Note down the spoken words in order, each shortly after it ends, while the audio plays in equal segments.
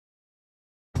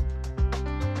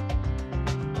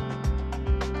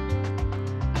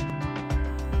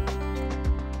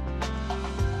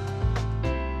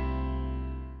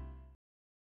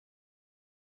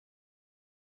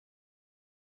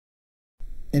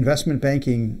investment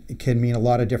banking can mean a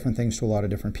lot of different things to a lot of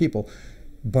different people.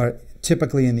 But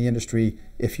typically in the industry,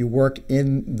 if you work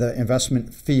in the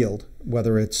investment field,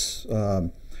 whether it's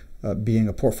being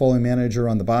a portfolio manager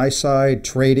on the buy side,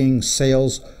 trading,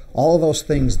 sales, all of those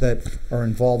things that are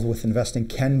involved with investing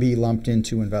can be lumped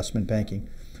into investment banking.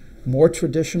 More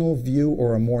traditional view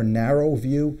or a more narrow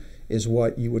view is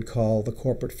what you would call the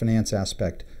corporate finance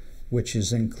aspect, which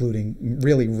is including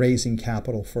really raising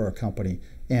capital for a company,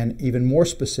 and even more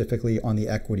specifically on the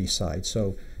equity side.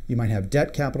 So you might have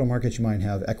debt capital markets, you might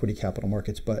have equity capital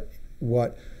markets, but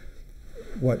what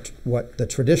the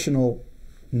traditional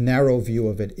narrow view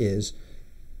of it is,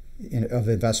 of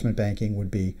investment banking,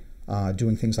 would be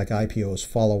doing things like IPOs,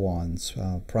 follow-ons,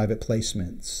 private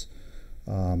placements,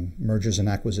 mergers and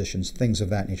acquisitions, things of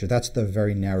that nature. That's the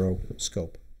very narrow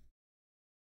scope.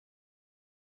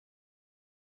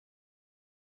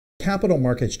 Capital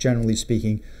markets, generally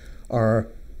speaking, are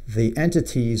the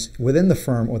entities within the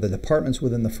firm or the departments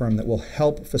within the firm that will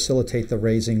help facilitate the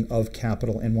raising of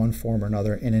capital in one form or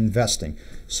another in investing.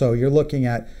 So you're looking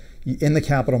at, in the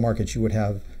capital markets, you would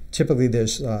have, typically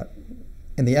there's,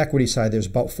 in the equity side, there's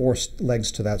about 4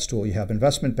 legs to that stool. You have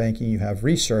investment banking, you have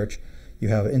research, you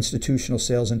have institutional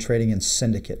sales and trading, and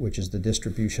syndicate, which is the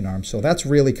distribution arm. So that's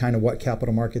really kind of what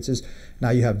capital markets is. Now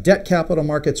you have debt capital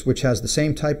markets, which has the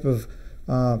same type of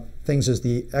things as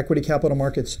the equity capital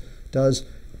markets does,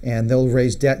 and they'll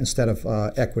raise debt instead of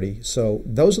equity. So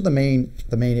those are the main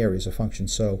areas of function.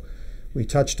 So we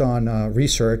touched on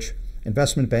research.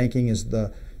 Investment banking is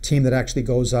the team that actually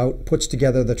goes out, puts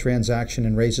together the transaction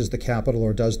and raises the capital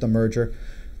or does the merger.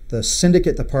 The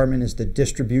syndicate department is the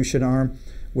distribution arm,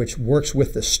 which works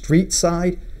with the street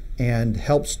side and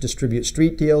helps distribute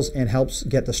street deals and helps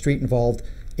get the street involved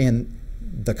in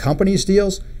the company's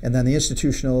deals. And then the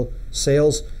institutional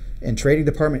sales and trading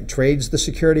department trades the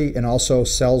security and also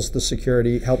sells the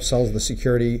security, helps sell the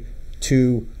security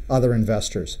to other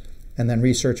investors. And then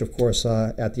research, of course,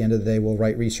 at the end of the day, will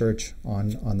write research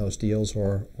on those deals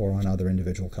or on other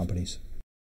individual companies.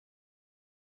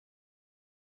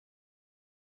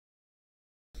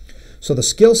 So the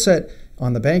skill set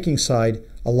on the banking side,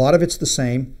 a lot of it's the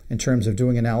same in terms of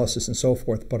doing analysis and so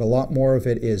forth, but a lot more of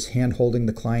it is hand-holding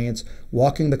the clients,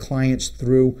 walking the clients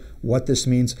through what this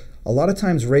means. A lot of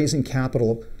times raising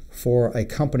capital for a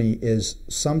company is,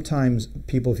 sometimes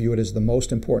people view it as the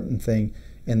most important thing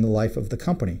in the life of the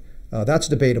company. That's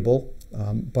debatable,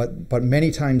 but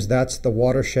many times that's the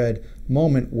watershed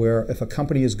moment where if a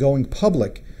company is going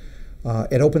public,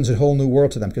 it opens a whole new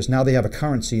world to them, because now they have a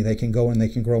currency. They can go and they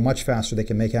can grow much faster. They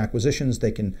can make acquisitions.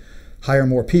 They can hire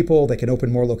more people. They can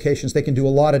open more locations. They can do a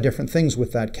lot of different things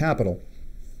with that capital.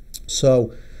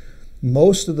 So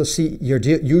most of the you're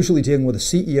usually dealing with the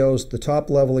CEOs, the top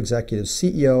level executives,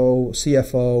 CEO,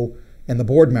 CFO, and the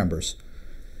board members.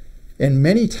 And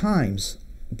many times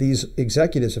these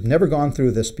executives have never gone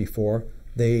through this before.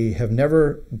 They have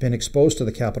never been exposed to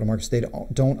the capital markets. They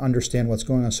don't understand what's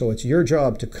going on. So it's your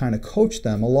job to kind of coach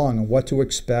them along on what to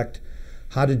expect,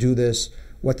 how to do this,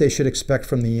 what they should expect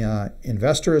from the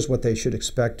investors, what they should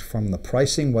expect from the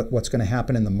pricing, what's going to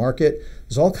happen in the market.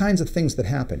 There's all kinds of things that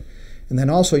happen. And then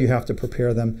also you have to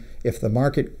prepare them if the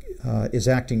market is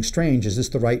acting strange. Is this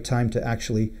the right time to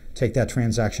actually take that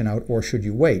transaction out, or should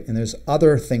you wait? And there's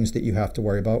other things that you have to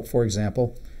worry about. For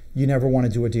example, you never want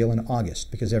to do a deal in August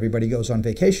because everybody goes on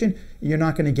vacation. You're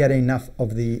not going to get enough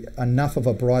of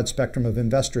a broad spectrum of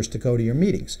investors to go to your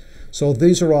meetings. So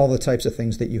these are all the types of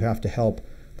things that you have to help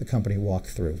the company walk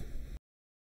through.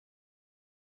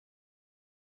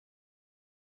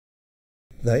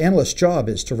 The analyst's job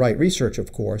is to write research,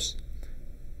 of course,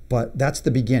 but that's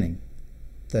the beginning.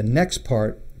 The next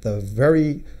part, the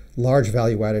very large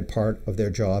value-added part of their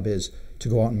job, is to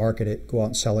go out and market it, go out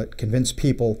and sell it, convince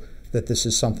people that this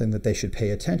is something that they should pay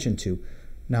attention to.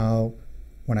 Now,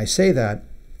 when I say that,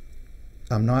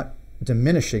 I'm not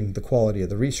diminishing the quality of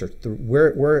the research.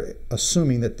 We're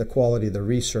assuming that the quality of the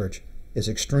research is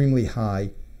extremely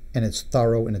high and it's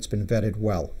thorough and it's been vetted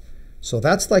well. So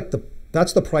that's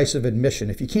the price of admission.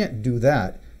 If you can't do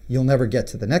that, you'll never get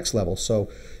to the next level. So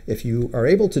if you are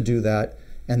able to do that,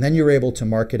 and then you're able to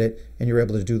market it, and you're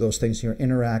able to do those things, you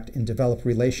interact and develop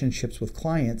relationships with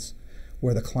clients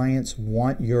where the clients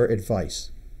want your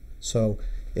advice. So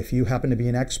if you happen to be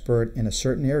an expert in a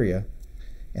certain area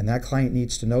and that client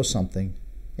needs to know something,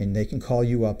 and they can call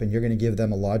you up and you're going to give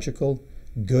them a logical,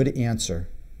 good answer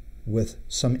with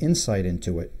some insight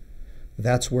into it,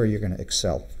 that's where you're going to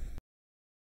excel.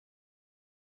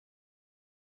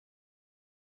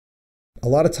 A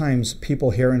lot of times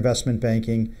people hear investment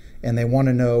banking and they want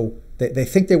to know, they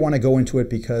think they want to go into it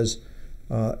because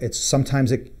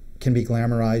sometimes it can be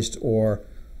glamorized, or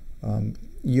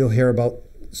You'll hear about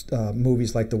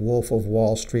movies like The Wolf of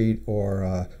Wall Street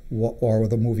or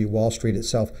the movie Wall Street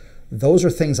itself. Those are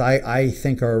things I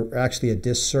think are actually a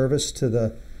disservice to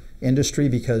the industry,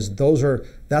 because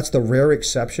that's the rare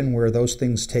exception where those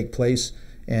things take place,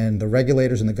 and the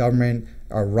regulators and the government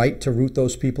are right to root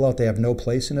those people out. They have no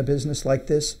place in a business like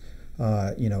this.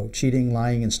 Cheating,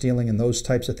 lying, and stealing, and those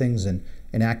types of things, and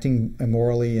acting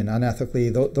immorally and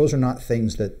unethically. Those are not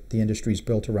things that the industry is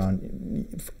built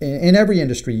around. In every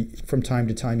industry, from time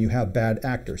to time, you have bad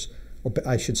actors, or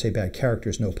I should say bad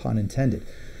characters, no pun intended.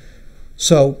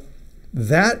 So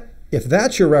if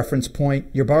that's your reference point,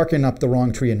 you're barking up the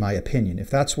wrong tree, in my opinion. If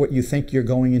that's what you think you're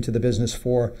going into the business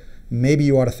for, maybe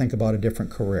you ought to think about a different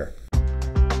career.